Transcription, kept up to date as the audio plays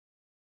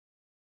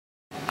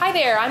Hi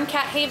there, I'm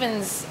Kat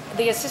Havens,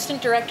 the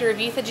Assistant Director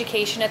of Youth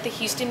Education at the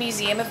Houston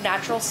Museum of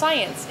Natural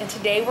Science, and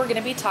today we're going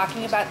to be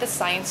talking about the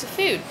science of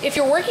food. If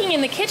you're working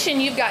in the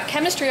kitchen, you've got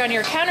chemistry on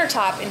your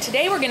countertop, and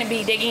today we're going to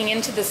be digging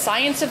into the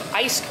science of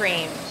ice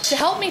cream. To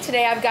help me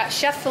today, I've got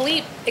Chef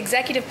Philippe,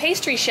 Executive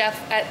Pastry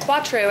Chef at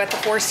Quattro at the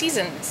Four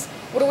Seasons.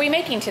 What are we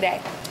making today?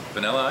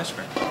 Vanilla ice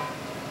cream.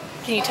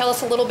 Can you tell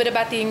us a little bit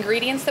about the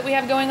ingredients that we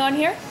have going on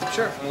here?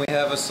 Sure. We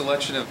have a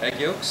selection of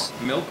egg yolks,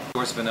 milk, of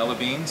course vanilla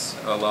beans,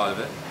 a lot of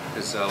it,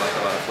 because I like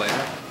a lot of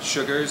flavor.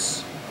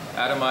 Sugars,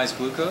 atomized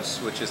glucose,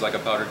 which is like a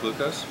powdered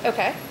glucose.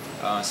 Okay.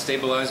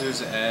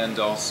 Stabilizers, and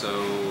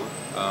also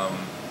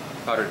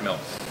powdered milk.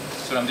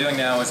 So what I'm doing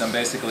now is I'm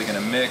basically going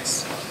to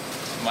mix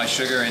my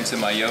sugar into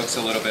my yolks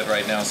a little bit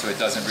right now, so it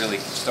doesn't really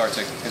start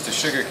to, because the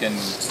sugar can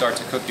start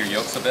to cook your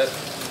yolks a bit.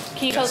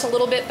 Can you tell us a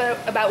little bit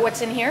about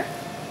what's in here?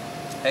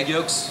 Egg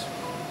yolks,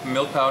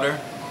 milk powder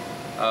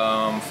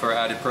for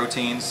added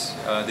proteins.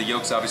 The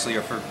yolks obviously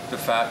are for the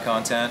fat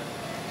content.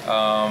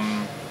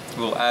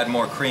 We'll add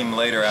more cream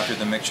later after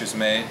the mixture's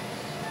made.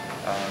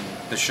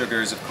 The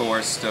sugars, of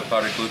course, the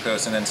powdered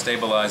glucose, and then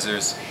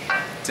stabilizers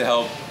to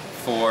help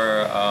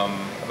for,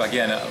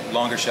 again, a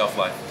longer shelf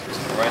life.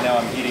 Right now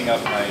I'm heating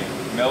up my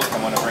milk.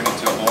 I want to bring it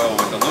to a boil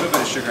with a little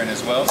bit of sugar in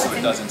as well, so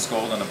it doesn't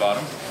scald on the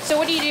bottom. So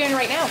what are you doing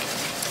right now?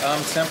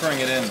 I'm tempering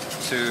it in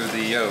to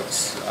the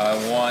yolks. I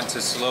want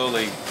to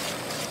slowly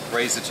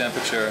raise the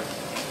temperature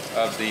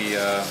of the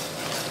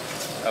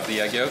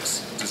egg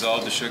yolks,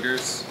 dissolve the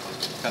sugars,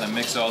 kind of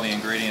mix all the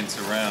ingredients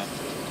around.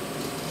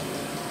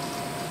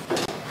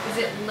 Is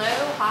it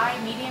low, high,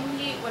 medium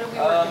heat? What are we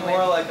working with?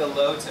 More like a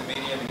low to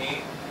medium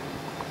heat.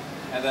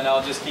 And then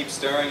I'll just keep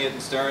stirring it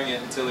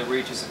until it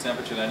reaches the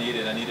temperature that I need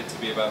it. I need it to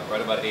be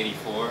right about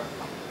 84.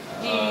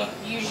 Do you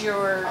use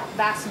your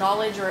vast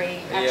knowledge or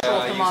an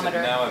actual thermometer?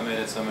 I use it now. I've made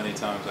it so many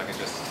times I can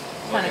just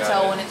kind of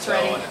tell when it's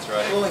ready.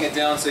 Cooling it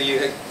down so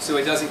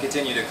it doesn't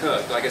continue to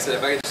cook. Like I said,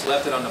 if I just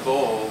left it on the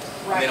bowl,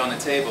 on the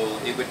table,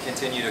 it would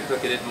continue to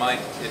cook it. It might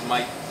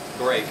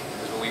break,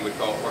 is what we would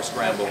call, or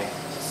scramble. Okay.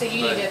 So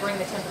you need to bring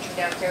the temperature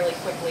down fairly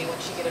quickly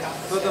once you get it off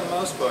the stove. For the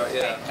most part,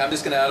 yeah. Okay. I'm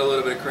just going to add a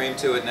little bit of cream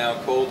to it now,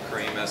 cold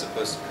cream, as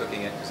opposed to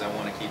cooking it, because I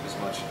want to keep as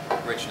much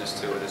richness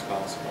to it as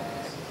possible.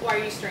 Why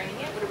are you straining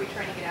it? What are we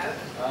trying to get out?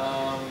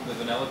 The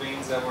vanilla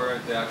beans that were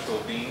the actual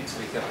beans,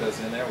 we kept those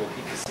in there. We'll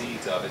keep the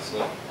seeds,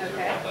 obviously.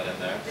 Okay. We'll that in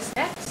there. What's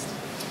next?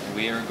 And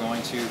we are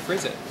going to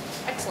freeze it.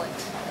 Excellent.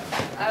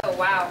 Oh,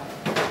 wow.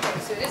 Okay,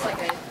 so it is like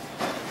a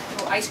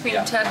little ice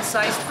cream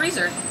tub-sized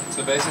freezer.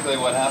 So basically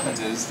what happens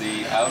is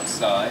the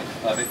outside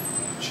of it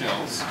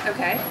chills.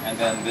 Okay. And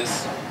then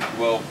this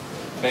will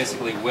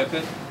basically whip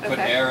it, put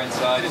air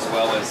inside, as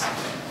well as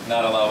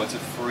not allow it to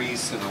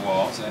freeze to the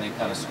walls, and it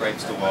kind of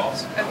scrapes the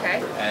walls.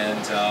 Okay.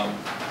 And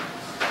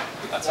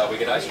that's how we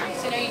get ice cream.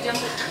 So now you dump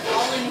it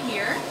all in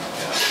here.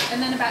 Yeah.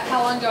 And then about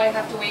how long do I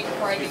have to wait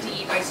before I get to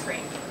eat ice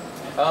cream?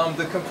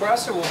 The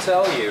compressor will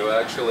tell you,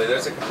 actually.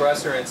 There's a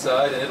compressor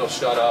inside and it'll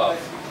shut off.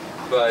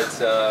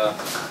 But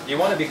you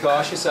want to be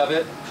cautious of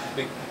it.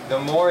 The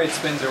more it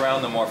spins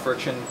around, the more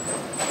friction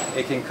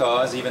it can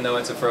cause, even though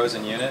it's a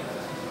frozen unit.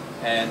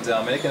 And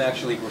it can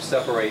actually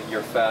separate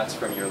your fats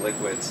from your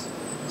liquids.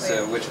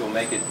 So, which will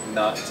make it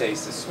not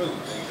taste as smooth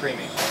and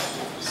creamy.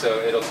 So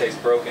it'll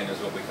taste broken, is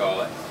what we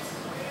call it.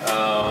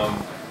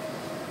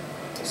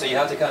 So you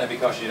have to kind of be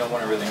cautious. You don't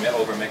want to really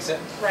over-mix it.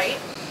 Right.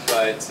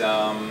 But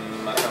I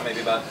don't know,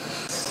 maybe about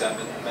 7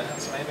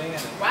 minutes, maybe.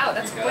 And wow,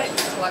 that's quick.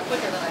 That's a lot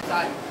quicker than I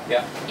thought.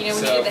 Yeah. You know,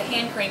 when you did the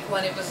hand crank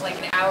one, it was like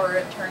an hour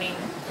of turning.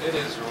 It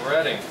is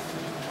ready.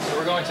 So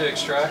we're going to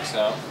extract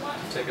some.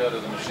 Take it out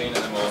of the machine, and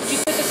then we'll... Did you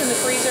put this in the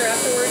freezer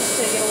afterwards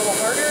to get a little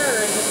harder,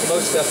 or is this the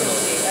Most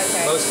definitely.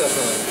 Okay. Most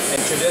definitely.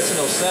 In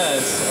traditional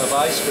sense of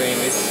ice cream,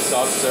 it's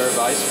soft serve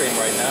ice cream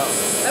right now.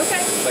 Okay.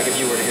 Like if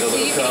you were to get a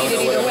little cone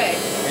or whatever. So you can eat it either way.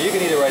 Or you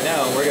can eat it right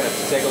now, and we're going to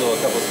take a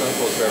couple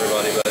spoonfuls for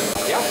everybody, but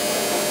yeah,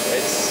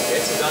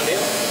 it's a done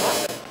deal.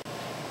 Awesome.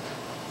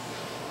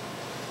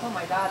 Oh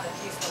my God, that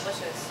tastes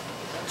delicious.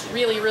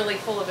 Really, really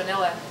full of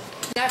vanilla.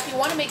 Now, if you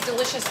want to make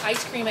delicious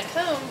ice cream at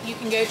home, you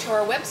can go to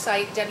our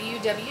website,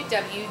 www.hmns.org,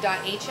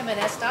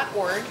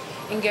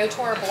 and go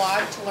to our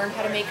blog to learn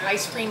how to make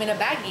ice cream in a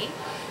baggie.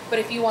 But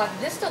if you want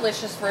this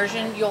delicious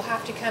version, you'll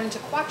have to come to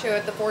Quattro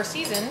at the Four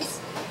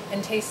Seasons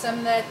and taste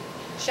some that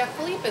Chef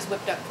Philippe has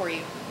whipped up for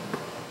you.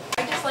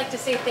 I'd just like to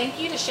say thank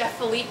you to Chef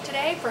Philippe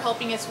today for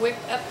helping us whip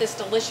up this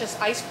delicious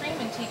ice cream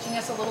and teaching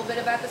us a little bit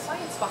about the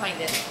science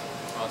behind it.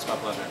 Oh, it's my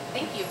pleasure.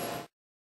 Thank you.